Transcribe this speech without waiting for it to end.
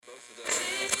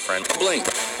friend. Blink.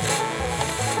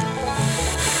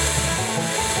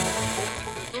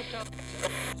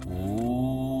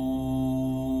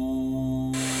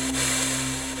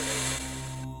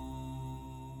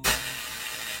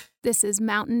 This is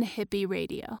Mountain Hippie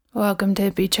Radio. Welcome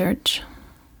to Hippie Church.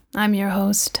 I'm your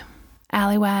host,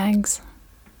 Allie Wags.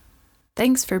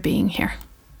 Thanks for being here.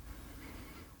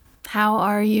 How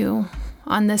are you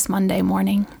on this Monday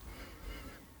morning?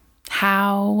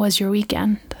 How was your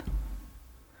weekend?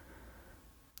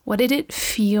 What did it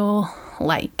feel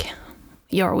like,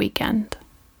 your weekend?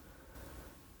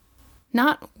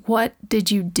 Not what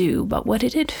did you do, but what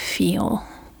did it feel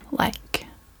like?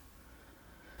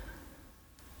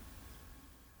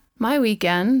 My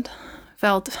weekend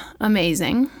felt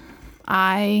amazing.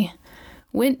 I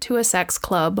went to a sex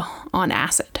club on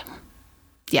acid.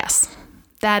 Yes,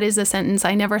 that is a sentence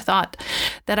I never thought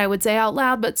that I would say out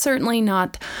loud, but certainly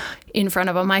not in front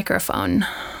of a microphone.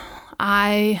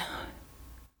 I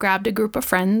grabbed a group of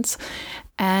friends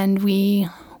and we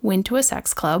went to a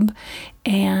sex club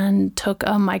and took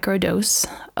a microdose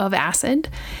of acid,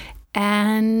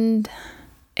 and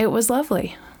it was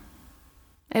lovely.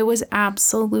 It was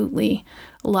absolutely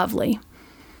lovely.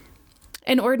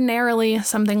 And ordinarily,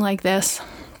 something like this,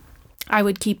 I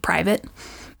would keep private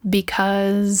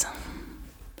because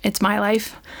it's my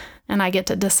life and I get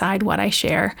to decide what I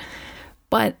share.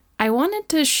 But I wanted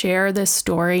to share this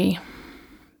story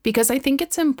because I think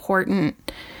it's important.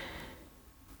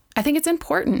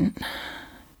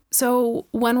 So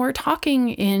when we're talking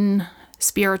in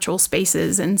spiritual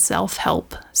spaces and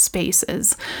self-help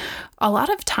spaces, a lot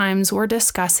of times we're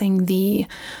discussing the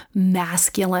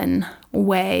masculine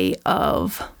way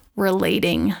of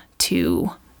relating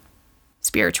to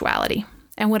spirituality.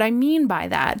 And what I mean by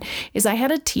that is I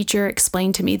had a teacher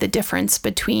explain to me the difference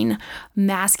between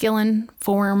masculine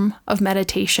form of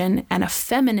meditation and a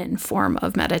feminine form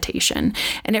of meditation.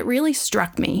 And it really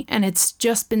struck me. And it's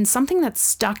just been something that's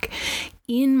stuck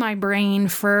in my brain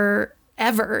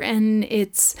forever. And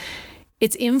it's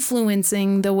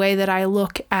influencing the way that I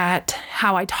look at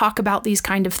how I talk about these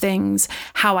kind of things,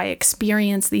 how I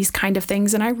experience these kind of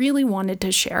things, and I really wanted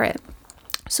to share it.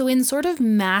 So in sort of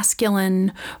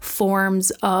masculine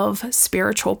forms of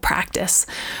spiritual practice,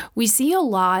 we see a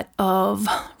lot of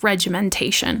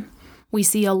regimentation. We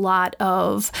see a lot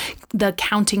of the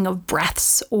counting of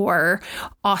breaths or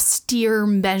austere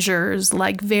measures,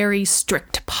 like very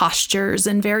strict postures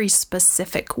and very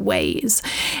specific ways.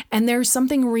 And there's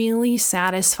something really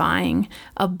satisfying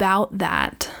about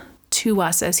that to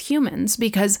us as humans,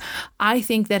 because I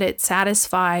think that it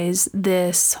satisfies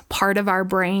this part of our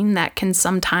brain that can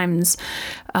sometimes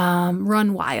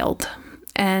run wild.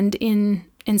 And in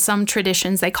some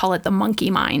traditions, they call it the monkey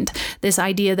mind, this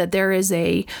idea that there is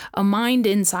a mind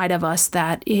inside of us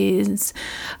that is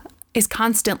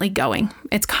constantly going.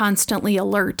 It's constantly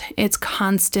alert. It's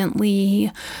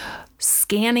constantly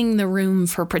scanning the room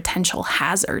for potential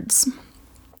hazards.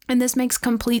 And this makes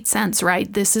complete sense,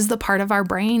 right? This is the part of our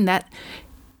brain that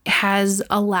has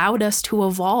allowed us to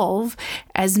evolve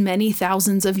as many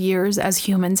thousands of years as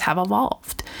humans have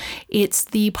evolved. It's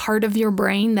the part of your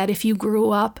brain that if you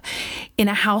grew up in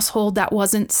a household that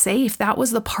wasn't safe, that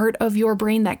was the part of your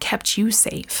brain that kept you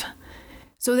safe.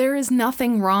 So there is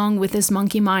nothing wrong with this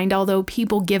monkey mind, although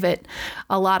people give it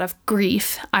a lot of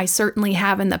grief. I certainly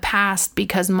have in the past,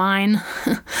 because mine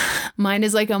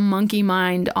is like a monkey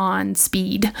mind on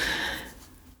speed.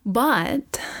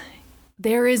 But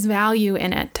there is value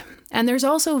in it. And there's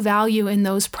also value in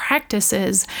those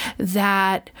practices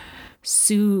that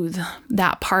soothe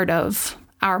that part of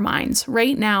our minds.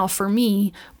 Right now, for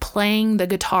me, playing the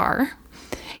guitar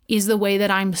is the way that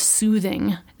I'm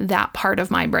soothing that part of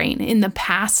my brain. In the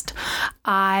past,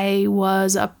 I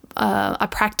was a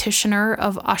practitioner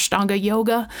of Ashtanga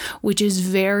yoga, which is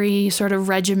very sort of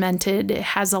regimented. It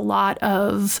has a lot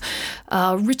of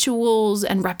rituals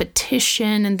and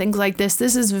repetition and things like this.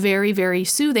 This is very, very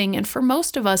soothing. And for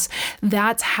most of us,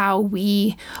 that's how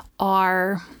we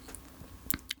are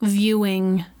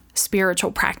viewing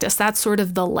spiritual practice. That's sort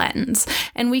of the lens.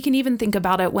 And we can even think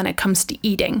about it when it comes to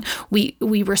eating. We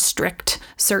restrict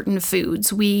certain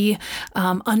foods. We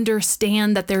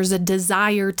understand that there's a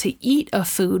desire to eat a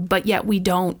food, but yet we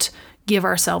don't give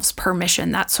ourselves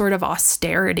permission. That sort of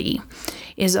austerity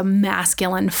is a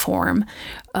masculine form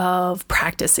of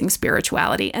practicing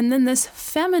spirituality. And then this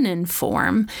feminine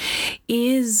form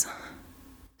is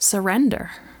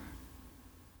surrender.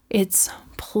 It's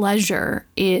pleasure.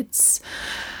 It's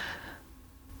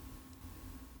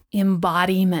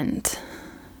embodiment.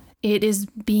 It is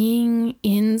being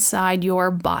inside your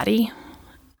body,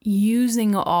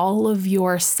 using all of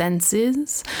your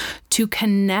senses to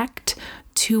connect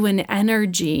to an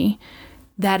energy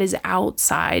that is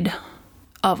outside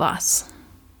of us.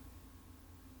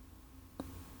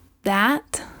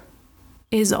 That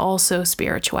is also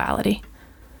spirituality.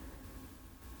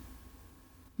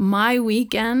 My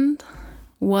weekend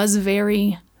was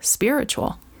very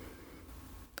spiritual.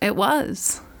 It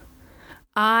was.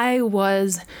 I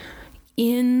was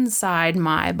inside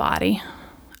my body.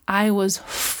 I was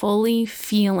fully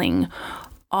feeling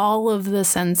all of the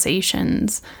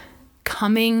sensations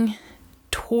coming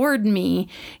toward me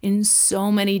in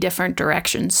so many different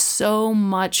directions, so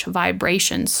much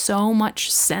vibration, so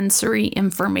much sensory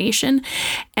information.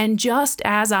 And just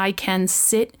as I can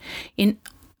sit in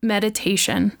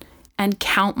meditation and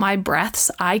count my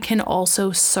breaths, I can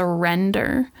also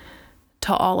surrender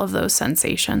to all of those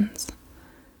sensations.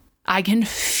 I can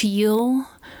feel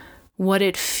what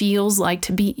it feels like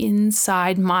to be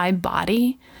inside my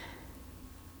body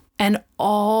and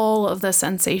all of the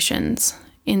sensations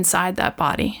inside that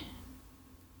body,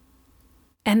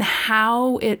 and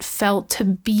how it felt to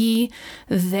be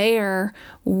there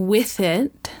with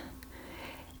it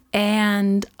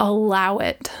and allow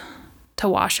it to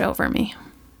wash over me.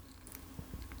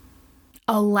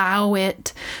 Allow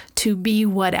it to be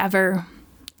whatever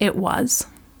it was.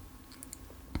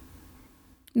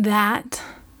 That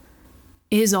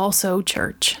is also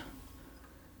church.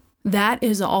 That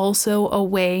is also a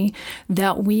way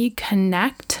that we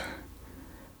connect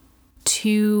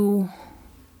to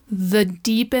the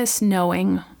deepest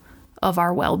knowing of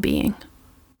our well-being.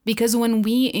 Because when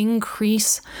we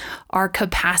increase our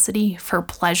capacity for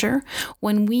pleasure,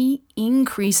 when we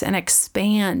increase and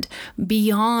expand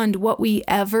beyond what we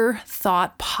ever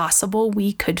thought possible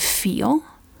we could feel,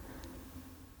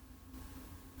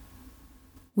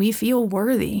 we feel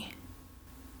worthy.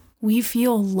 We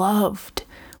feel loved.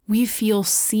 We feel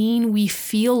seen. We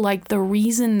feel like the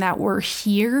reason that we're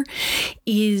here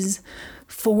is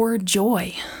for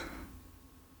joy.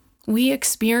 We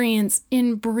experience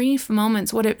in brief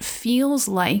moments what it feels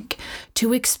like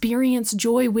to experience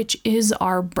joy, which is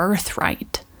our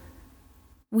birthright.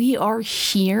 We are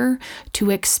here to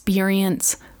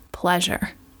experience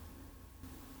pleasure.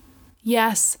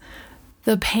 Yes,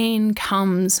 the pain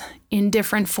comes in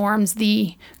different forms.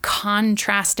 The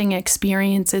contrasting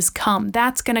experiences come.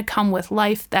 That's going to come with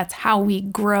life. That's how we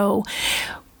grow.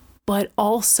 But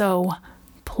also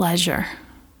pleasure.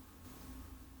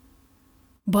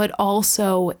 But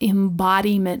also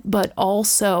embodiment, but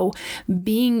also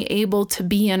being able to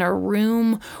be in a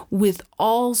room with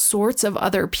all sorts of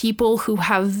other people who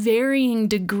have varying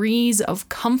degrees of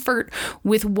comfort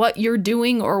with what you're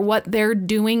doing or what they're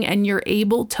doing, and you're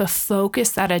able to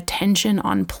focus that attention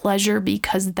on pleasure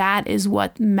because that is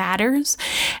what matters,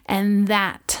 and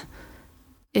that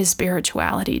is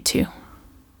spirituality too.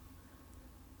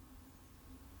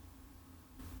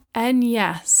 And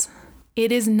yes, it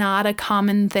is not a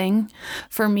common thing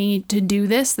for me to do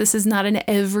this. This is not an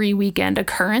every weekend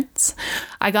occurrence.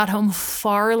 I got home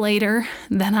far later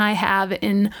than I have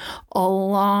in a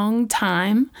long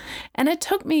time, and it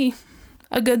took me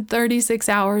a good 36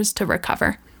 hours to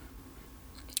recover.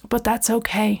 But that's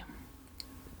okay.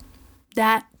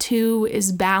 That too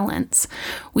is balance.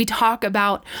 We talk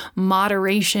about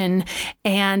moderation,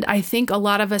 and I think a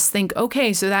lot of us think,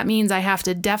 okay, so that means I have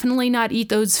to definitely not eat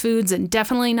those foods and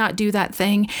definitely not do that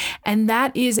thing. And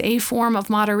that is a form of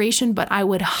moderation, but I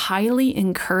would highly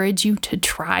encourage you to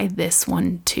try this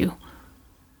one too.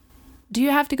 Do you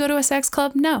have to go to a sex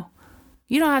club? No.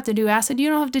 You don't have to do acid. You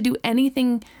don't have to do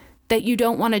anything that you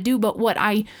don't want to do. But what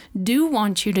I do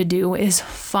want you to do is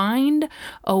find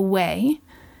a way.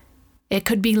 It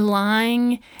could be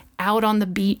lying out on the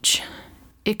beach.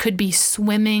 It could be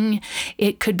swimming.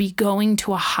 It could be going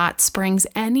to a hot springs.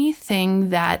 Anything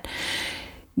that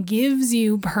gives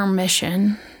you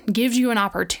permission, gives you an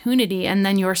opportunity, and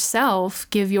then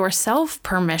give yourself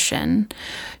permission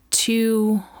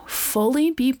to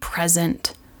fully be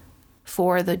present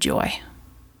for the joy.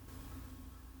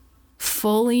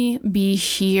 Fully be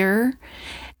here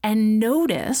and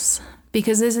notice,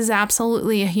 because this is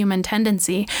absolutely a human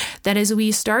tendency, that as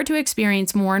we start to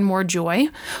experience more and more joy,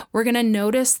 we're going to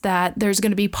notice that there's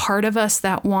going to be part of us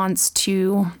that wants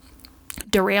to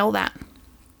derail that.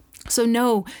 So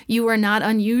no, you are not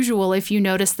unusual if you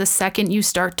notice the second you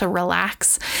start to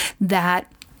relax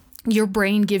that your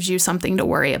brain gives you something to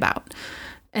worry about.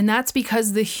 And that's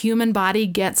because the human body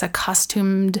gets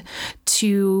accustomed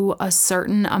to a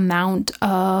certain amount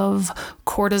of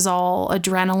cortisol,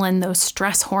 adrenaline, those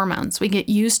stress hormones. We get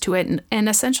used to it. And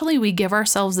essentially we give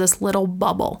ourselves this little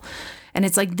bubble. And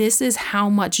it's like, this is how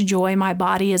much joy my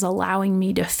body is allowing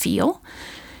me to feel.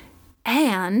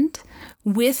 And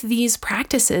with these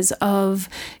practices of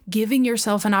giving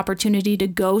yourself an opportunity to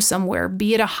go somewhere,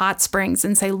 be it a hot springs,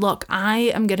 and say, look, I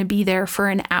am going to be there for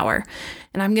an hour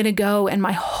and I'm going to go, and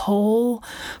my whole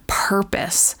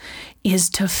purpose is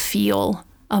to feel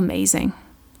amazing.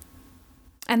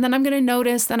 And then I'm going to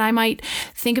notice that I might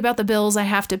think about the bills I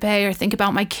have to pay, or think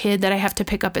about my kid that I have to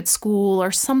pick up at school or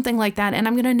something like that. And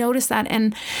I'm going to notice that,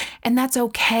 and that's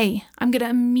okay. I'm going to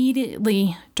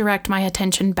immediately direct my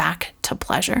attention back to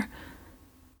pleasure.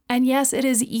 And yes, it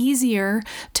is easier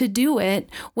to do it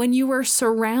when you are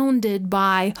surrounded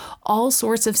by all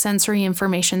sorts of sensory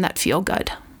information that feel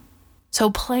good. So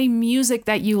play music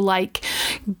that you like,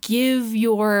 give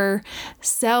yourself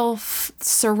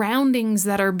surroundings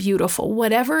that are beautiful,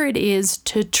 whatever it is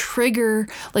to trigger,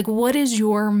 like, what is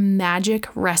your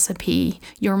magic recipe,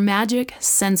 your magic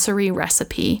sensory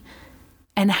recipe,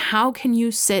 and how can you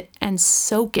sit and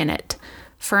soak in it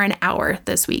for an hour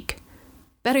this week?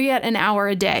 Better yet, an hour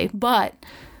a day, but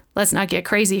let's not get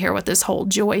crazy here with this whole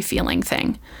joy feeling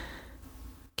thing.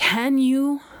 Can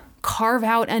you carve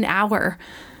out an hour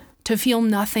to feel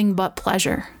nothing but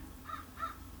pleasure?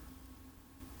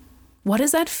 What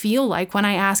does that feel like when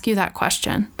I ask you that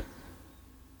question?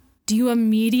 Do you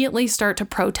immediately start to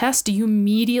protest? Do you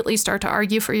immediately start to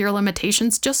argue for your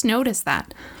limitations? Just notice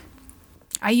that.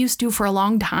 I used to for a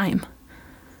long time.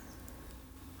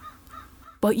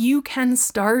 But you can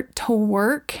start to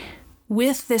work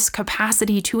with this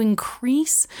capacity to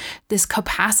increase this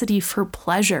capacity for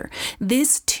pleasure.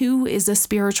 This too is a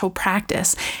spiritual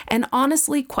practice. And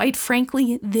honestly, quite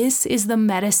frankly, this is the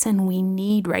medicine we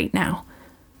need right now.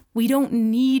 We don't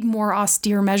need more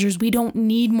austere measures. We don't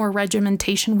need more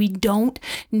regimentation. We don't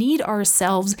need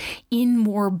ourselves in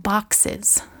more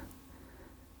boxes.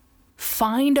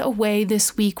 Find a way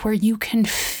this week where you can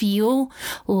feel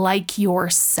like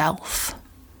yourself.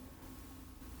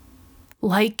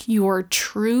 Like your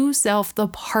true self, the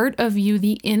part of you,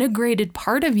 the integrated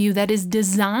part of you that is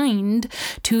designed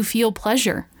to feel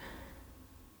pleasure.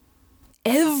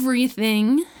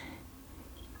 Everything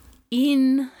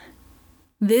in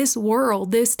this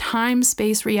world, this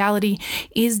time-space reality,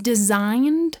 is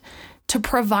designed to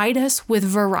provide us with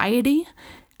variety,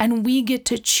 and we get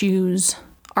to choose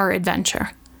our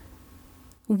adventure.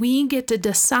 We get to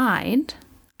decide,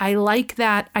 I like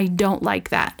that, I don't like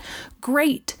that.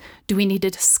 Great. Do we need to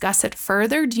discuss it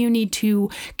further? Do you need to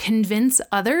convince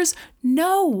others?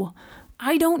 No,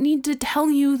 I don't need to tell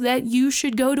you that you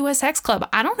should go to a sex club.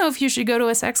 I don't know if you should go to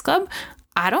a sex club.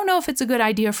 I don't know if it's a good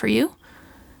idea for you,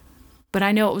 but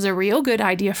I know it was a real good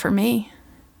idea for me.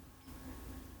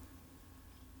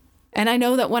 And I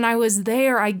know that when I was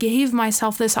there, I gave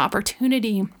myself this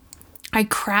opportunity. I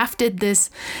crafted this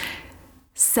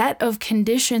set of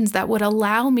conditions that would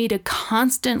allow me to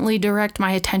constantly direct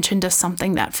my attention to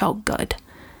something that felt good.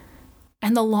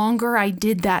 And the longer I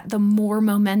did that, the more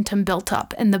momentum built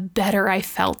up and the better I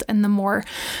felt, and the more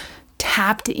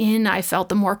tapped in I felt,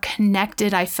 the more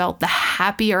connected I felt, the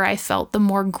happier I felt, the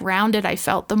more grounded I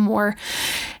felt, the more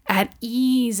at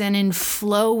ease and in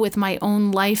flow with my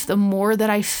own life, the more that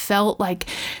I felt like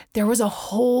there was a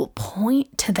whole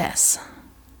point to this.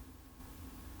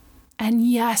 And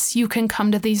yes, you can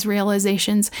come to these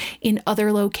realizations in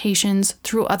other locations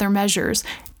through other measures.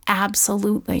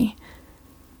 Absolutely.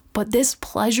 But this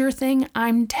pleasure thing,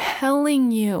 I'm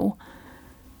telling you,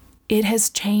 it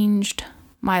has changed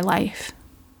my life.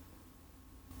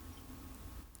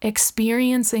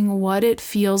 Experiencing what it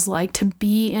feels like to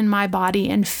be in my body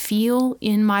and feel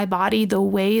in my body the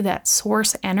way that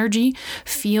source energy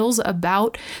feels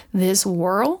about this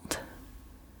world.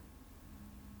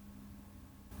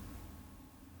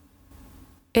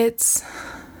 It's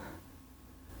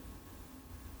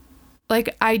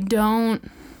like I don't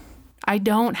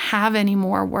have any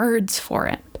more words for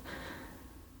it,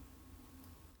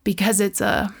 because it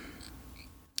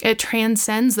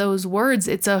transcends those words.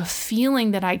 It's a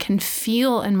feeling that I can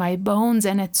feel in my bones,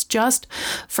 and it's just,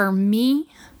 for me,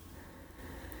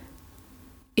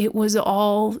 it was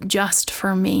all just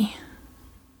for me.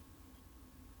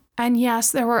 And yes,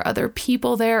 there were other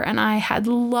people there, and I had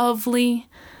lovely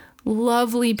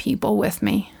people with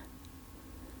me.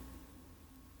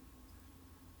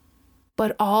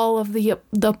 But all of the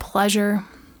pleasure,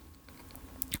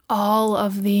 all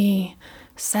of the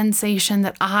sensation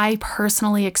that I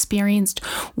personally experienced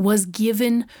was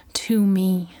given to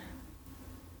me.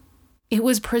 It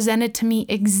was presented to me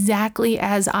exactly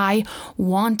as I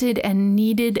wanted and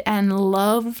needed and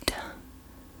loved.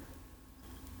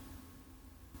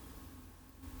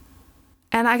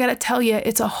 And I gotta tell you,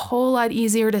 it's a whole lot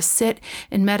easier to sit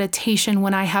in meditation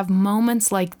when I have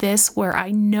moments like this where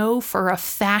I know for a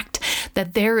fact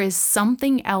that there is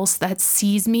something else that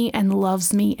sees me and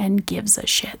loves me and gives a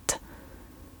shit.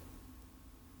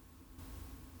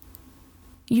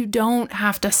 You don't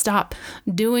have to stop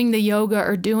doing the yoga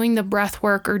or doing the breath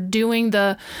work or doing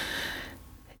the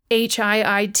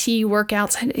HIIT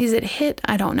workouts. Is it HIIT?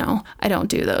 I don't know. I don't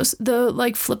do those.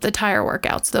 The flip the tire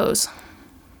workouts, those.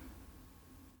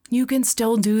 You can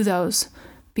still do those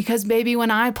because, baby,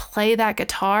 when I play that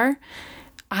guitar,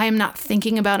 I am not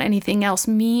thinking about anything else.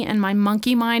 Me and my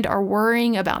monkey mind are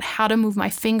worrying about how to move my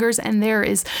fingers, and there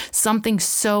is something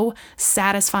so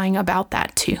satisfying about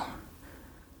that too.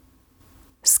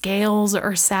 Scales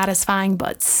are satisfying,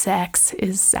 but sex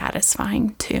is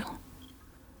satisfying too.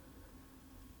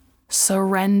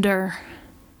 Surrender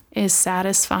is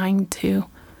satisfying too.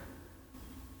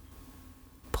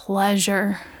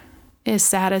 Pleasure is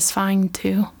satisfying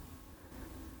too.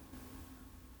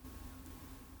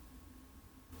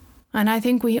 And I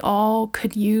think we all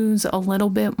could use a little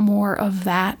bit more of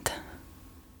that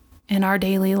in our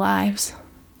daily lives.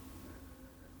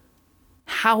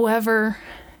 However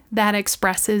that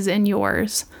expresses in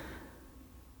yours,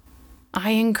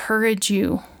 I encourage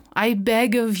you, I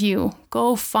beg of you,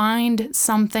 go find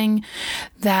something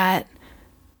that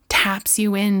taps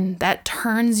you in, that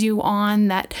turns you on,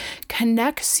 that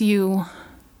connects you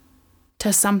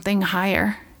to something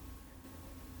higher.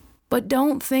 But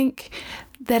don't think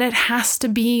that it has to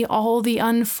be all the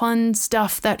unfun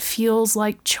stuff that feels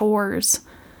like chores.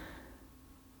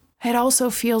 It also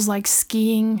feels like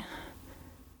skiing.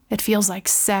 It feels like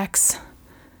sex.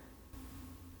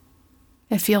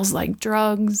 It feels like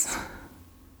drugs.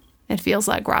 It feels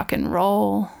like rock and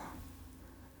roll.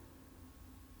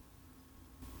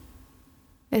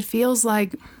 It feels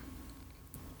like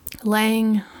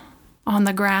laying on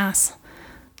the grass,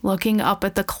 looking up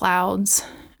at the clouds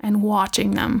and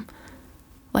watching them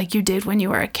like you did when you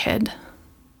were a kid.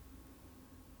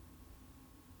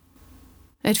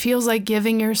 It feels like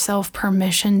giving yourself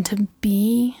permission to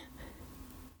be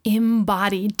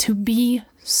embodied, to be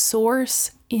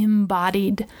source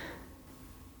embodied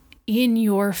in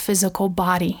your physical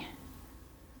body.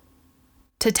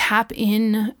 To tap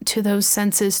in to those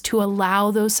senses, to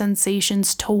allow those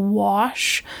sensations to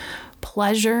wash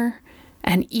pleasure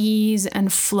and ease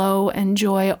and flow and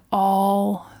joy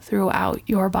all throughout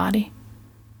your body.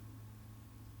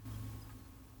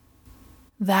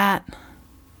 That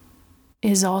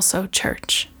is also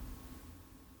church.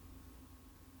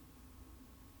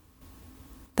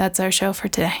 That's our show for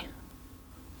today.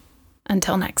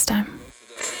 Until next time.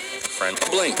 Friend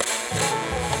Blink.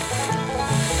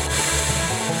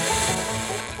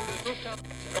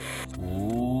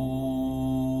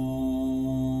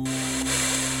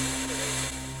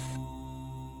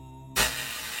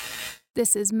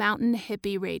 This is Mountain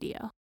Hippie Radio.